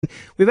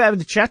We've had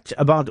a chat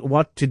about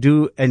what to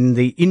do in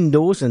the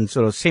indoors and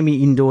sort of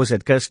semi-indoors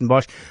at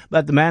Kirstenbosch,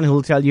 but the man who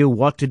will tell you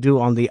what to do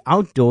on the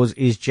outdoors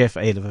is Jeff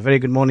Adolf. A very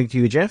good morning to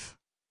you, Jeff.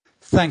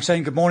 Thanks,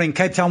 Shane. Good morning.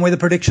 Cape Town weather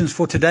predictions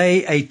for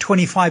today. A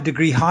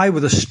 25-degree high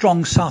with a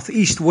strong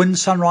southeast wind.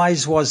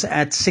 Sunrise was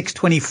at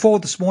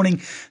 6:24 this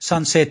morning.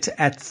 Sunset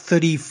at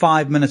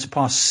 35 minutes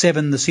past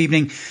 7 this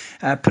evening.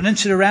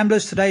 Peninsula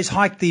Ramblers today's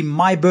hike the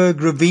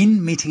Myburg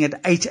Ravine, meeting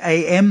at 8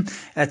 a.m.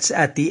 That's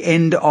at the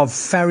end of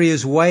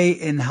Farrier's Way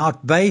in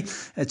Hout Bay.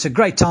 It's a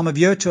great time of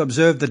year to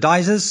observe the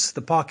geysers.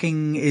 The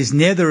parking is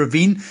near the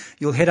ravine.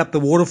 You'll head up the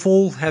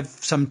waterfall, have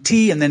some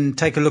tea, and then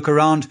take a look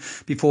around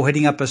before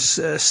heading up a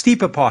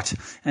steeper part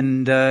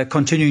and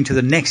continuing to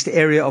the next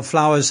area of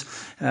flowers.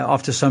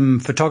 After some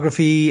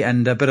photography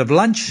and a bit of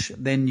lunch,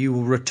 then you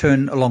will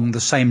return along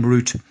the same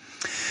route.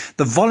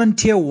 The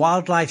Volunteer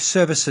Wildlife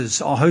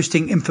Services are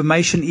hosting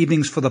information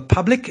evenings for the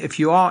public. If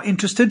you are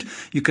interested,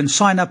 you can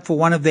sign up for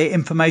one of their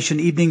information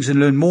evenings and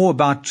learn more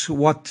about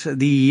what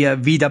the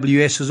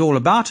VWS is all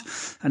about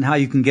and how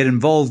you can get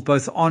involved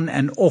both on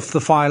and off the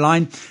fire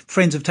line.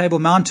 Friends of Table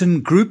Mountain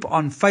group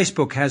on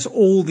Facebook has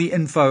all the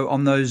info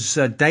on those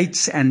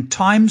dates and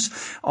times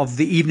of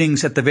the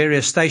evenings at the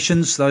various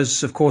stations.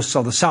 Those, of course,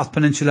 are the South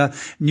Peninsula,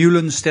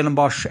 Newlands,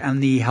 Stellenbosch,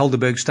 and the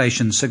Helderberg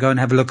stations. So go and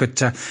have a look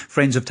at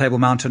Friends of Table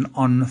Mountain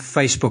on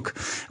Facebook.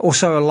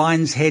 Also, a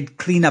Lions Head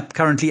cleanup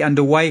currently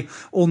underway.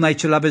 All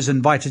nature lovers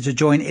invited to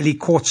join Ellie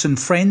Courts and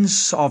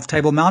friends of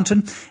Table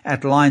Mountain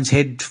at Lions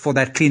Head for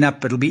that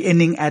cleanup. It'll be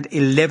ending at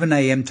 11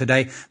 a.m.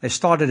 today. They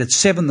started at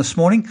 7 this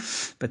morning,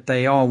 but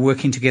they are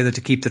working together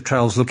to keep the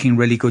trails looking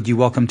really good. You're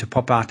welcome to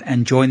pop out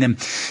and join them.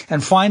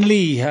 And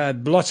finally,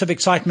 lots of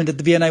excitement at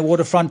the V&A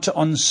waterfront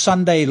on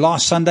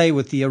last Sunday,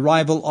 with the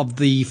arrival of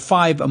the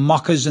 5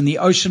 mockers in the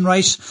ocean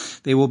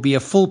race. There will be a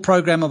full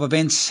program of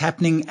events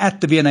happening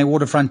at the V&A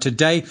waterfront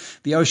today.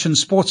 The Ocean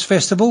Sports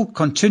Festival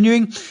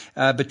continuing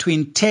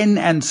between 10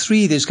 and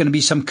 3. There's going to be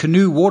some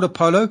canoe water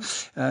polo,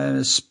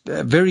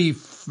 very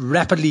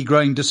rapidly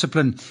growing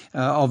discipline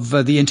of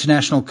the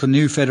International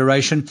Canoe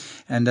Federation,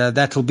 and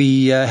that will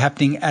be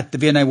happening at the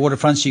V&A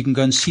waterfront, so you can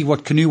go and see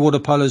what canoe water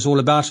polo is all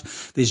about.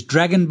 There's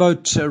dragon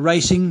boat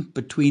racing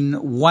between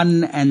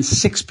 1 and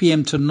 6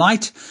 p.m.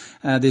 tonight.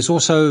 There's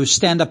also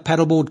stand-up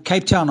paddleboard.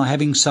 Cape Town are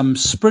having some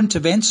sprint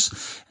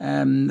events,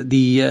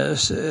 the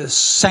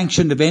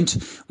sanctioned event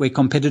where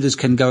competitors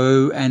can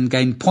go and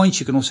gain points.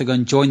 You can also go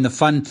and join the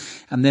fun.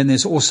 And then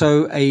there's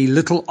also a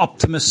Little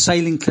Optimus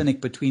sailing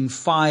clinic between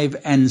 5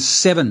 and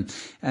 7.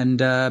 And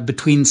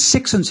between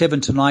 6 and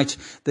 7 tonight,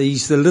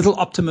 there's the Little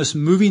Optimus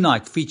movie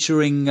night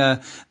featuring the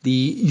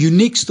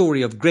unique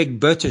story of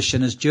Greg Burtish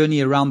and his journey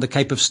around the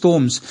Cape of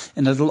Storms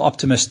in a Little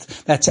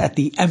Optimist. That's at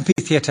the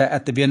amphitheatre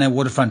at the V&A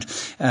waterfront.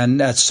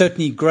 And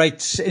certainly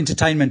great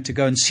entertainment to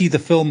go and see the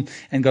film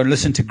and go and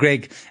listen to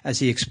Greg as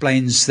he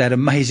explains that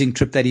amazing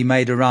trip that he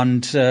made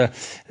around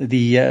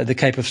the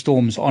Cape of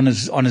Storms on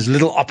his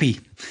little oppie.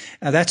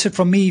 That's it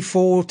from me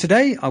for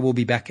today. I will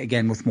be back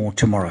again with more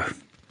tomorrow.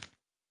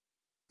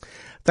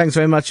 Thanks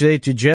very much to Jeff.